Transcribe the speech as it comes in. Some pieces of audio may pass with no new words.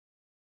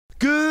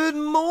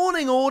Good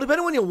morning, or depending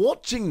on when you're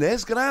watching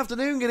this, good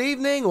afternoon, good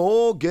evening,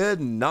 or good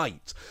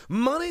night.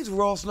 My name's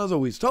Ross, and as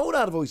always told,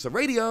 out of Voice of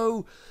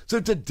Radio. So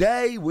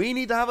today we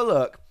need to have a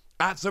look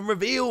at some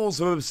reveals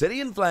from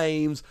Obsidian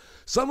Flames,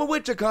 some of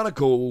which are kind of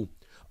cool,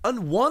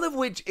 and one of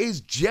which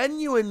is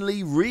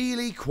genuinely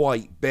really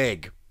quite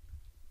big.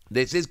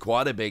 This is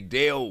quite a big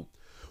deal.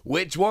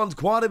 Which one's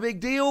quite a big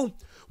deal?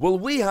 Well,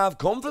 we have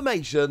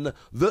confirmation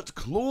that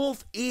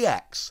Cloth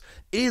EX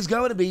is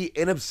going to be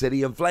in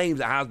Obsidian Flames.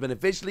 It has been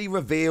officially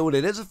revealed.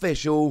 It is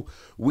official.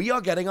 We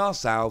are getting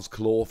ourselves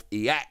Cloth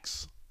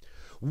EX.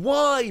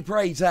 Why,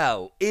 pray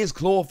tell, is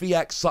Cloth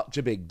EX such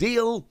a big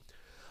deal?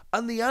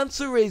 And the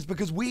answer is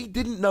because we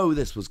didn't know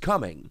this was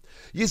coming.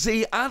 You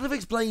see, as I've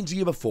explained to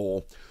you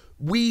before,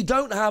 we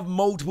don't have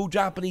multiple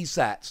Japanese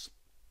sets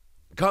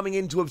coming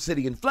into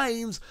Obsidian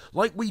Flames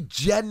like we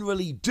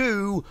generally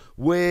do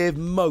with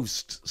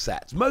most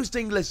sets. Most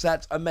English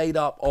sets are made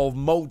up of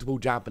multiple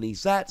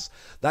Japanese sets.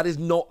 That is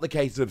not the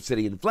case of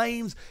Obsidian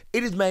Flames.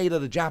 It is made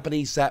of a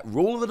Japanese set,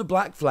 Rule of the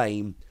Black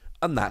Flame,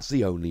 and that's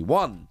the only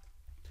one.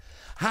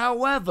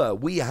 However,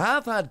 we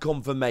have had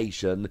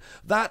confirmation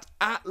that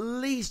at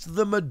least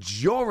the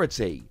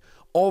majority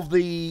of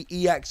the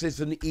EXs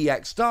and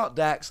EX start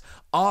decks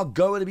are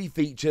going to be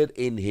featured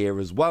in here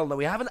as well. Now,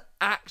 we haven't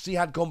actually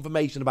had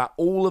confirmation about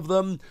all of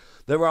them.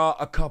 There are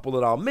a couple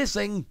that are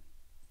missing,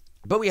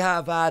 but we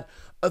have had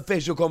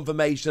official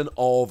confirmation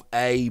of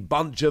a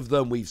bunch of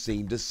them. We've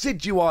seen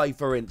Decidui,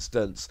 for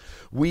instance.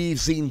 We've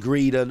seen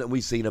Greedon, and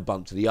we've seen a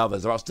bunch of the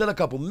others. There are still a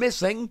couple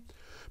missing,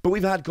 but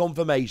we've had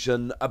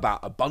confirmation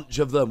about a bunch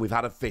of them. We've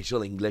had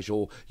official English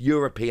or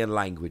European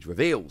language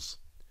reveals.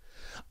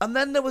 And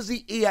then there was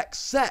the EX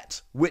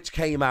set, which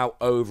came out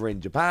over in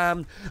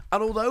Japan.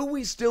 And although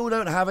we still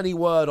don't have any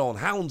word on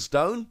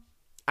Houndstone,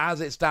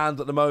 as it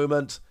stands at the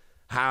moment,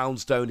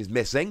 Houndstone is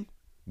missing.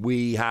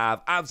 We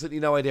have absolutely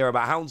no idea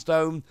about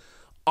Houndstone.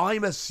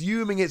 I'm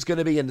assuming it's going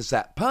to be in the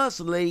set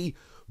personally,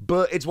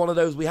 but it's one of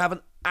those we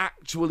haven't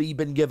actually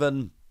been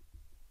given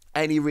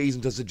any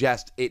reason to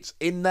suggest it's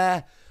in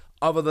there,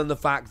 other than the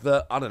fact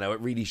that, I don't know,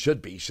 it really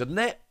should be, shouldn't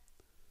it?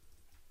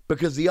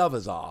 Because the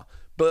others are.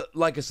 But,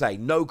 like I say,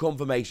 no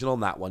confirmation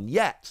on that one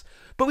yet.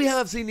 But we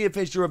have seen the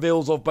official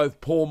reveals of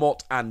both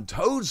Pormot and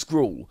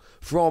Toadscruel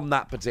from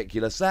that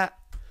particular set.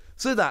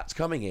 So that's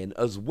coming in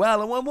as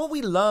well. And what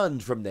we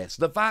learned from this,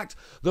 the fact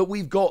that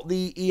we've got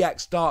the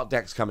EX start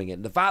decks coming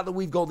in, the fact that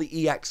we've got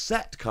the EX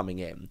set coming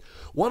in,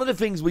 one of the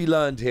things we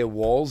learned here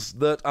was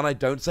that, and I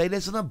don't say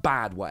this in a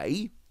bad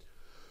way,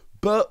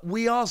 but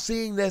we are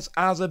seeing this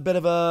as a bit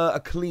of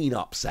a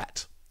clean-up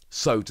set,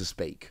 so to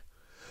speak.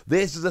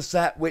 This is a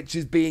set which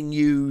is being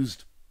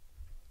used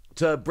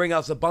to bring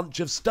us a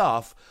bunch of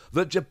stuff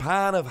that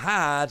Japan have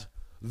had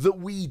that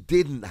we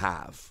didn't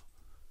have.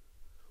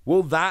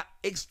 Well, that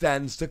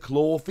extends to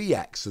Cloth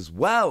EX as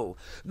well.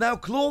 Now,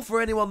 Cloth, for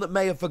anyone that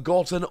may have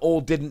forgotten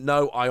or didn't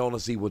know, I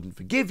honestly wouldn't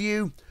forgive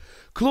you.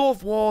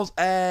 Cloth was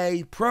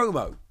a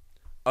promo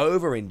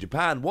over in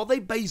Japan. What they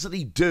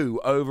basically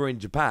do over in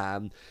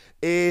Japan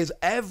is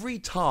every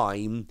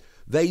time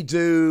they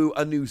do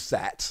a new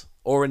set,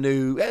 or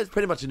it's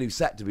pretty much a new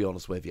set, to be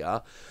honest with you,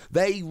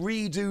 they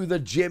redo the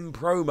gym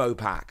promo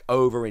pack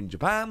over in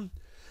Japan.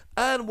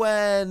 And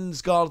when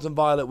Scarlet and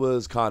Violet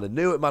was kind of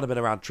new, it might have been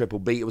around Triple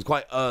B, it was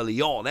quite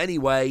early on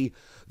anyway,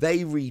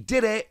 they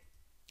redid it,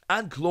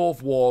 and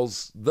Cloth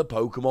was the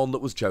Pokemon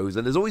that was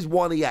chosen. There's always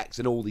one EX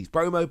in all these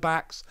promo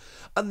packs,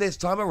 and this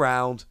time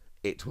around,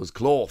 it was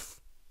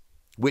Cloth,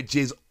 which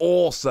is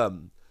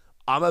awesome.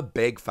 I'm a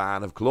big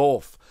fan of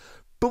Cloth.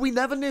 But we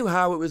never knew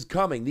how it was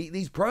coming.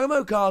 These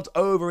promo cards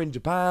over in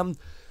Japan,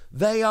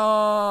 they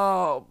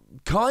are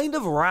kind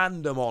of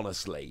random,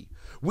 honestly.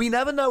 We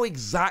never know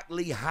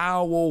exactly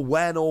how or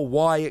when or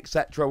why,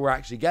 etc. we're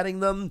actually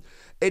getting them.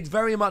 It's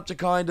very much a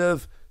kind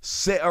of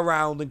sit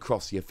around and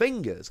cross your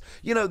fingers.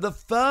 You know, the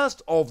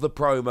first of the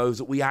promos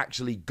that we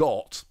actually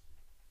got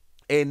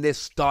in this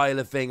style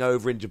of thing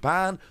over in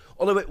Japan,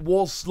 although it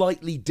was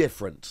slightly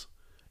different.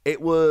 It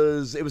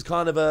was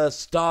kind of a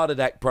starter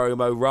deck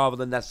promo rather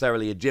than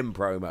necessarily a gym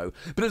promo.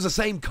 But it was the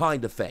same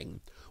kind of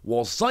thing,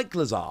 was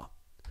Cyclizar.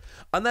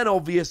 And then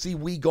obviously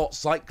we got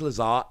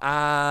Cyclizar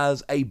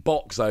as a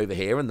box over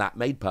here, and that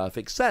made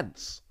perfect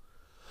sense.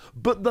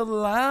 But the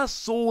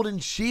last Sword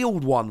and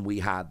Shield one we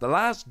had, the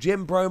last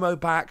gym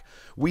promo pack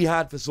we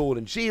had for Sword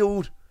and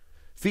Shield,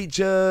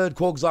 featured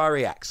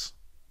Quagsire EX.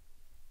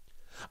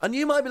 And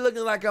you might be looking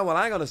at that going, well,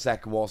 hang on a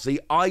second, Wassy,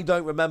 I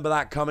don't remember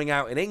that coming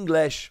out in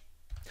English.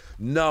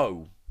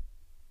 No.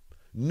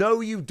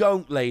 No, you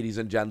don't, ladies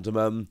and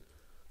gentlemen.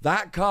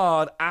 That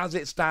card, as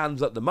it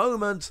stands at the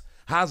moment,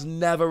 has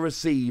never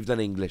received an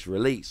English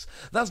release.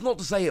 That's not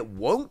to say it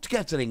won't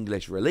get an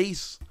English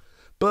release,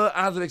 but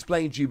as I've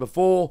explained to you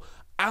before,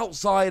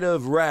 outside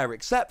of rare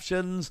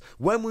exceptions,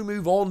 when we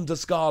move on to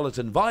Scarlet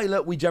and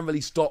Violet, we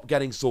generally stop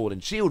getting Sword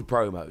and Shield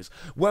promos.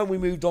 When we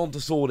moved on to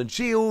Sword and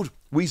Shield,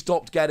 we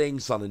stopped getting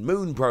Sun and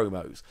Moon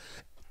promos.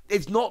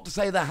 It's not to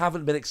say there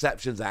haven't been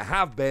exceptions, there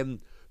have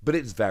been, but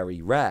it's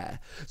very rare.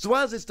 So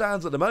as it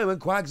stands at the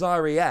moment,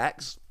 Quagsire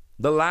EX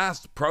The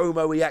last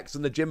promo EX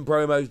and the gym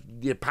promo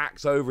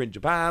packs over in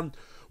Japan,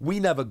 we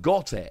never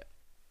got it.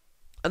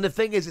 And the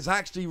thing is, it's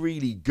actually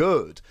really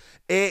good.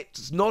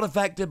 It's not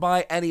affected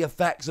by any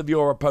effects of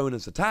your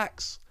opponent's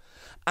attacks.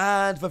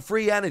 And for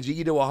free energy,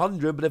 you do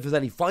 100, but if there's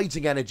any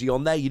fighting energy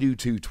on there, you do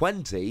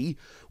 220,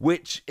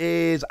 which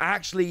is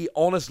actually,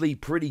 honestly,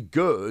 pretty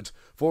good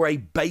for a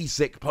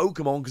basic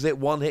Pokemon, because it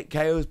one-hit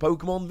KOs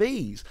Pokemon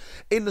Vs.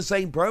 In the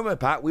same promo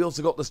pack, we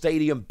also got the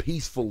Stadium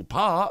Peaceful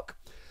Park,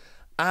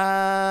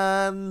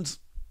 and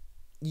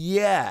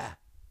yeah,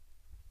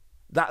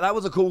 that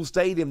was a cool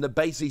stadium that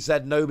basically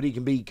said nobody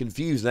can be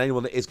confused, and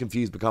anyone that is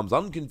confused becomes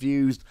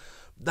unconfused.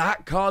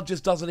 That card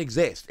just doesn't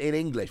exist in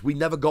English. We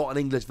never got an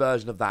English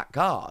version of that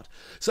card.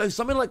 So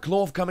something like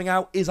Cloth coming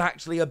out is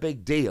actually a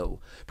big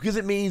deal, because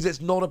it means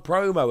it's not a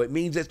promo. It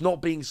means it's not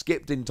being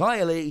skipped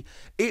entirely.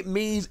 It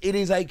means it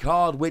is a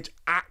card which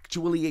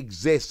actually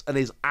exists and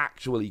is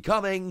actually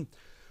coming,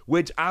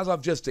 which, as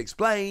I've just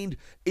explained,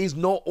 is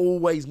not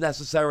always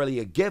necessarily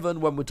a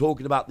given when we're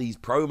talking about these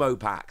promo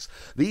packs.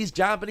 These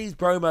Japanese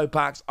promo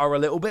packs are a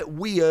little bit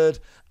weird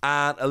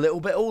and a little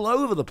bit all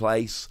over the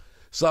place.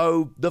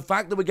 So the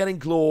fact that we're getting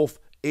Cloth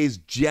is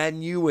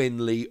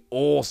genuinely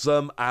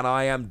awesome, and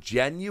I am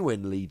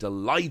genuinely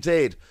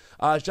delighted.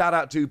 Shout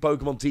out to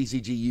Pokemon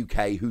TCG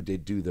UK, who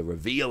did do the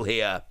reveal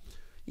here.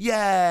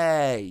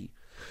 Yay!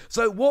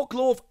 So what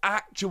Cloth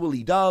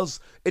actually does,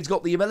 it's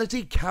got the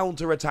ability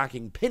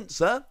counter-attacking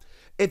Pinsir.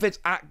 If it's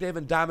active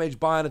and damaged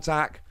by an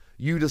attack,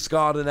 you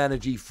discard an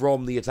energy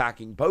from the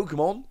attacking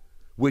Pokemon,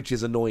 which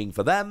is annoying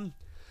for them.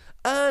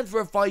 And for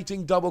a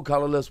fighting double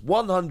colorless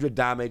 100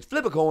 damage,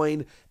 flip a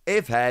coin.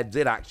 If heads,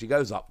 it actually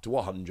goes up to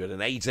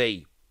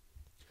 180.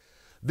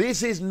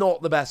 This is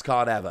not the best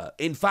card ever.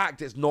 In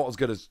fact, it's not as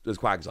good as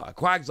Quagsire.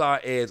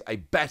 Quagsire is a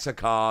better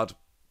card.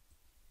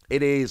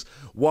 It is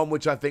one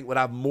which I think would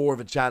have more of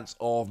a chance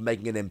of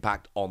making an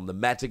impact on the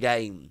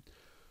metagame.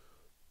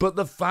 But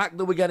the fact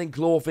that we're getting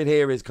Cloth in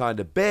here is kind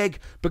of big,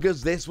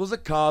 because this was a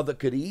card that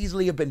could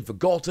easily have been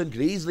forgotten,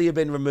 could easily have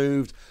been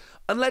removed.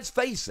 And let's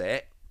face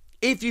it,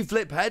 if you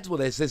flip heads with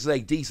this is a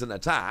decent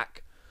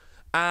attack.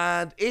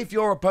 And if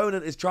your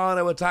opponent is trying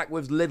to attack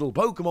with little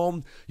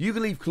Pokemon, you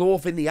can leave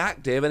Cloth in the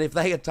active, and if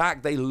they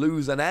attack, they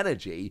lose an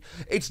energy.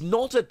 It's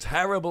not a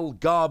terrible,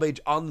 garbage,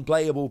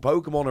 unplayable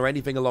Pokemon or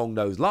anything along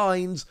those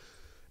lines.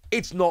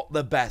 It's not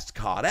the best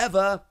card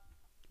ever,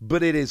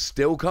 but it is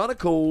still kind of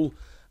cool.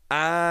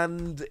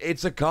 And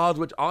it's a card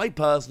which I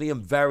personally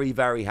am very,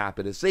 very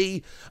happy to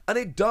see. And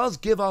it does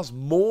give us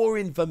more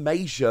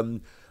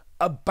information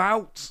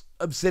about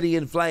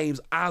Obsidian Flames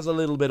as a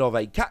little bit of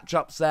a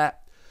catch-up set.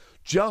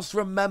 Just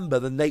remember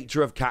the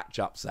nature of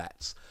catch-up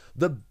sets.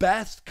 The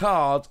best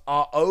cards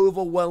are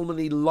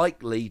overwhelmingly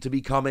likely to be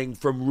coming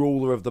from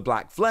Ruler of the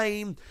Black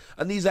Flame,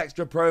 and these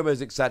extra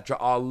promos, etc.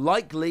 are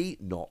likely,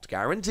 not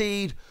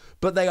guaranteed,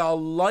 but they are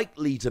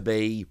likely to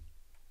be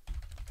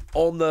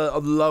on the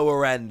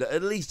lower end,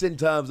 at least in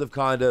terms of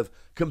kind of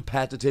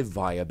competitive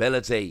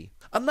viability.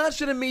 And that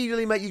should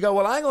immediately make you go,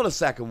 well, hang on a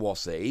second,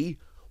 Wassy.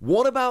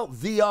 What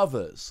about the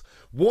others?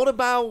 What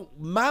about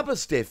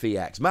Mabastiff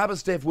EX?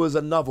 Mabastiff was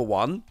another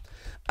one.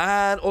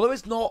 And although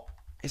it's not,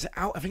 is it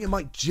out? I think it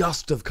might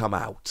just have come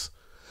out.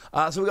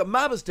 So we've got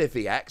Mabastiff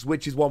EX,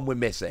 which is one we're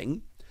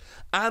missing.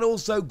 And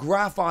also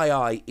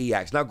Graphii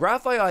EX. Now,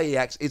 Graphii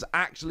EX is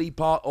actually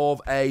part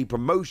of a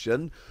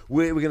promotion.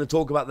 We're going to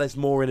talk about this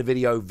more in a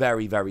video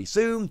very, very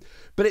soon.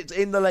 But it's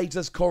in the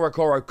latest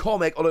Korokoro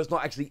comic, although it's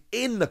not actually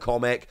in the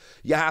comic.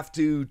 You have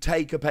to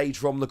take a page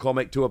from the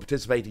comic to a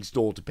participating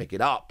store to pick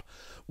it up.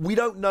 We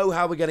don't know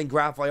how we're getting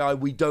Graphii.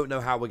 We don't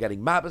know how we're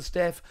getting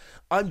Mabastiff.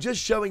 I'm just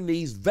showing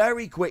these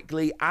very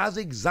quickly as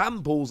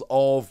examples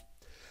of,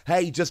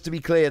 hey, just to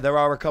be clear, there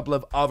are a couple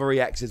of other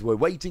EXs we're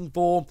waiting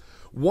for.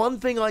 One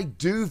thing I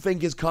do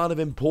think is kind of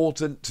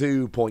important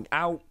to point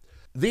out,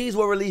 these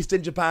were released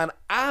in Japan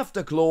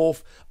after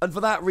Cloth, and for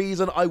that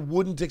reason, I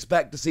wouldn't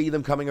expect to see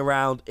them coming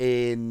around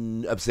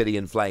in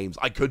Obsidian Flames.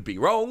 I could be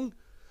wrong,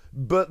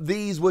 but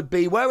these would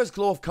be, whereas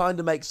Cloth kind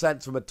of makes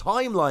sense from a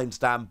timeline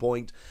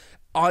standpoint,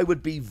 I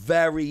would be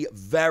very,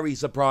 very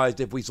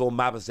surprised if we saw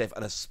Mabastiff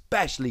and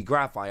especially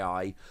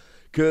Graphii,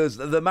 because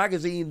the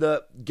magazine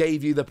that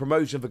gave you the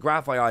promotion for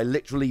Graphii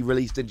literally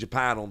released in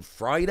Japan on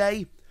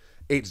Friday.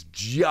 It's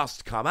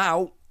just come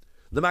out.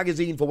 The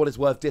magazine, for what it's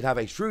worth, did have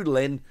a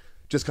Strudel in,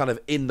 just kind of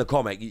in the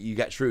comic. You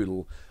get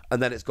Strudel,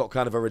 and then it's got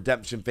kind of a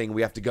redemption thing.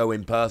 We have to go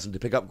in person to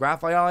pick up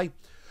Graphii,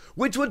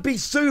 which would be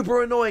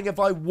super annoying if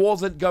I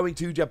wasn't going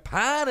to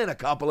Japan in a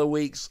couple of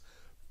weeks.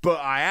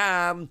 But I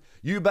am.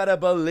 You better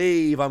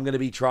believe I'm going to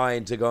be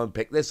trying to go and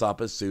pick this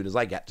up as soon as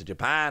I get to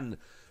Japan,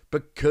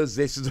 because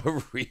this is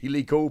a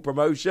really cool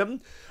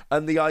promotion.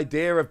 And the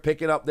idea of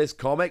picking up this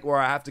comic where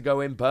I have to go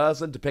in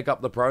person to pick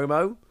up the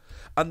promo,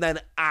 and then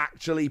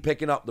actually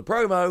picking up the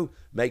promo,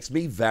 makes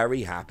me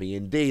very happy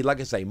indeed. Like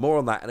I say, more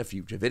on that in a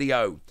future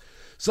video.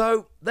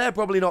 So, they're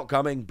probably not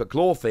coming, but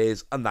Cloth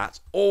is, and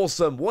that's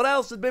awesome. What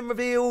else has been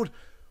revealed?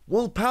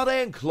 Well,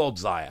 Paldean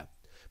Clodsire.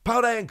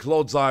 Paldean and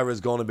Clodsire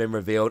has gone and been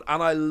revealed,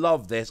 and I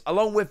love this,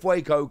 along with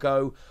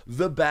Fuecoco,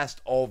 the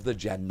best of the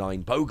Gen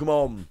 9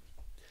 Pokemon.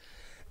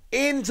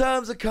 In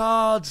terms of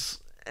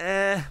cards,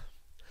 I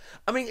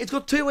mean, it's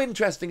got two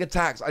interesting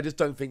attacks, I just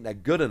don't think they're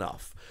good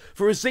enough.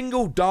 For a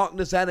single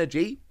Darkness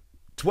Energy,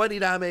 20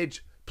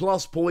 damage,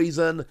 plus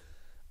poison,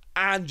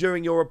 and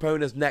during your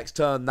opponent's next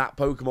turn, that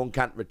Pokemon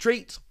can't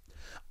retreat.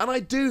 And I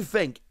do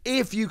think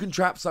if you can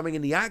trap something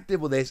in the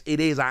active with this, it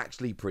is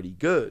actually pretty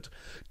good.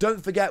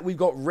 Don't forget we've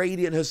got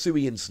Radiant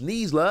Hisuian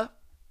Sneasler,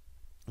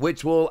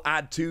 which will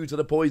add 2 to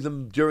the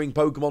poison during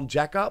Pokemon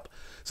checkup.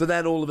 So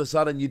then all of a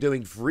sudden you're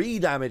doing 3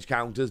 damage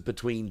counters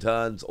between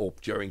turns or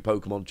during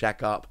Pokemon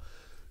checkup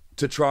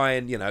to try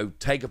and, you know,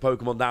 take a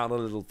Pokemon down a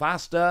little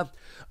faster.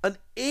 And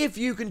if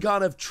you can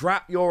kind of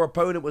trap your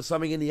opponent with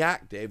something in the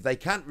active, they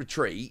can't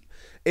retreat.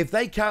 If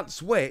they can't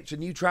switch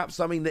and you trap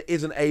something that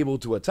isn't able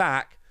to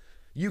attack,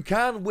 you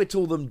can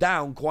whittle them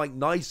down quite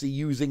nicely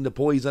using the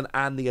poison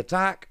and the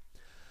attack.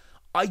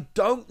 I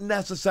don't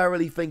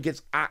necessarily think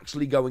it's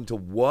actually going to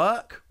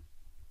work,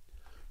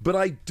 but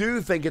I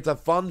do think it's a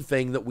fun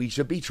thing that we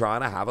should be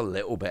trying to have a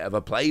little bit of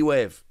a play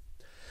with.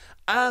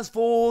 As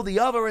for the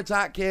other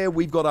attack here,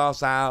 we've got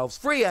ourselves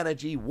free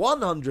energy,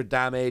 100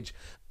 damage,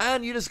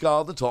 and you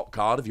discard the top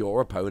card of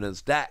your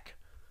opponent's deck.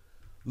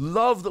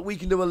 Love that we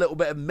can do a little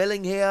bit of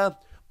milling here.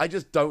 I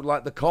just don't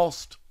like the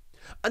cost.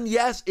 And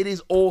yes, it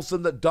is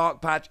awesome that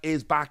Dark Patch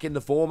is back in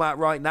the format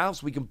right now,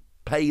 so we can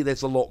pay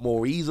this a lot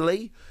more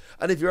easily.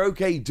 And if you're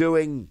okay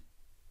doing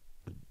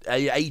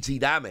 80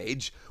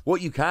 damage,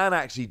 what you can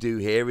actually do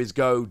here is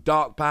go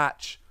Dark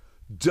Patch,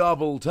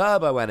 double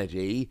Turbo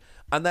Energy,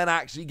 and then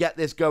actually get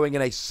this going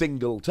in a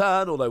single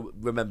turn, although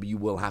remember you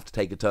will have to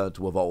take a turn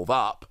to evolve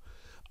up.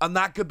 And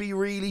that could be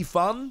really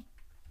fun.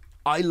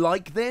 I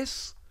like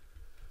this.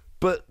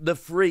 But the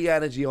free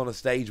energy on a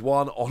stage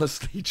 1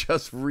 honestly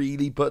just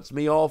really puts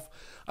me off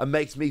and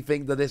makes me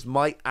think that this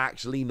might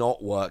actually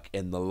not work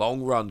in the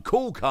long run.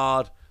 Cool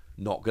card,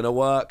 not going to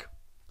work.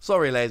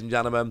 Sorry, ladies and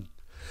gentlemen.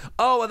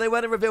 Oh, and they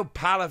went and revealed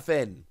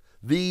Palafin.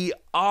 The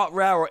art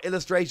rare or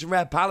illustration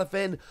rare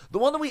Palafin. The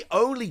one that we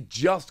only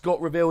just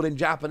got revealed in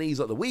Japanese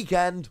at the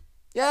weekend.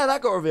 Yeah,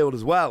 that got revealed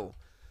as well.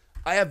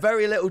 I have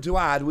very little to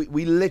add.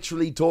 We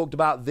literally talked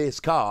about this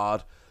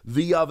card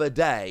the other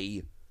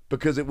day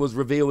because it was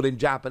revealed in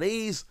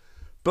Japanese,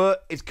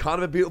 but it's kind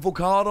of a beautiful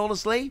card,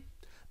 honestly.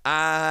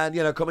 And,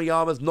 you know,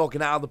 Kamiyama's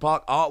knocking it out of the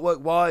park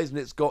artwork-wise, and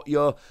it's got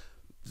your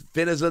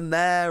Finizen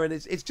there, and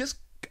it's just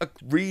a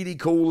really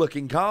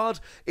cool-looking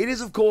card. It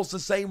is, of course, the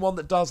same one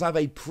that does have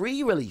a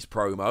pre-release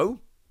promo,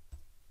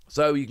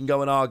 so you can go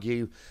and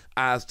argue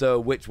as to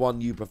which one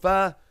you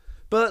prefer.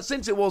 But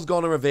since it was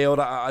gone and revealed,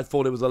 I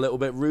thought it was a little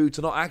bit rude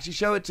to not actually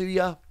show it to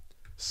you.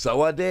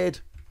 So I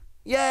did.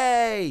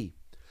 Yay!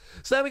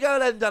 So there we go,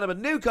 ladies and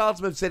gentlemen, new cards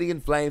from Obsidian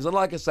Flames, and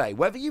like I say,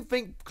 whether you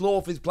think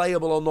Clorf is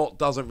playable or not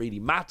doesn't really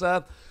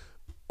matter,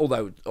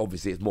 although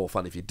obviously it's more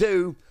fun if you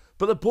do,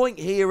 but the point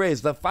here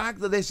is the fact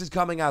that this is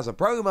coming as a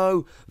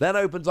promo then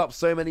opens up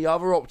so many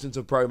other options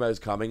of promos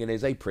coming and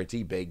is a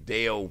pretty big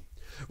deal.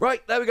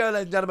 Right, there we go,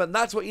 ladies and gentlemen,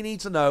 that's what you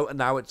need to know, and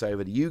now it's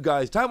over to you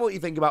guys. Tell me what you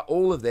think about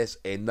all of this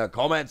in the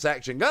comment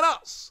section. Go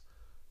nuts!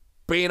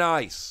 Be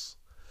nice!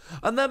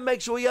 And then make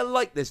sure you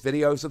like this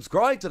video,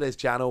 subscribe to this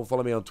channel,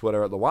 follow me on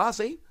Twitter at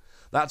TheWasi.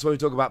 That's where we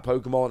talk about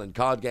Pokemon and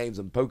card games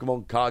and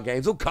Pokemon card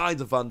games, all kinds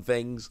of fun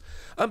things.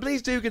 And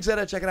please do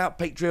consider checking out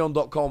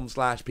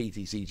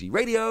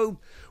patreon.com/PTCGradio,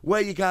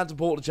 where you can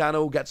support the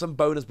channel, get some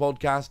bonus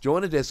podcasts,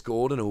 join a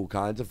Discord, and all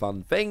kinds of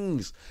fun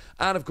things.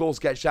 And of course,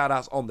 get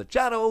shout-outs on the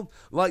channel,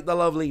 like the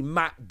lovely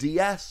Matt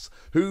DS,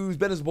 who's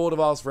been a supporter of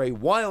ours for a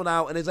while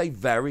now and is a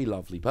very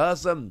lovely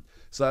person.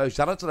 So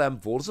shout out to them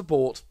for the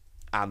support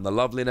and the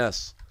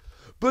loveliness.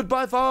 But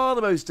by far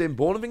the most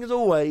important thing as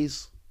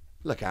always,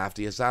 look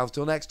after yourselves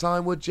till next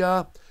time, would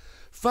ya?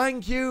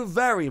 Thank you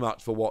very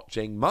much for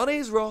watching. My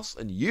name's Ross,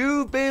 and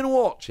you've been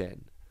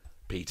watching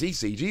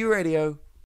PTCG Radio.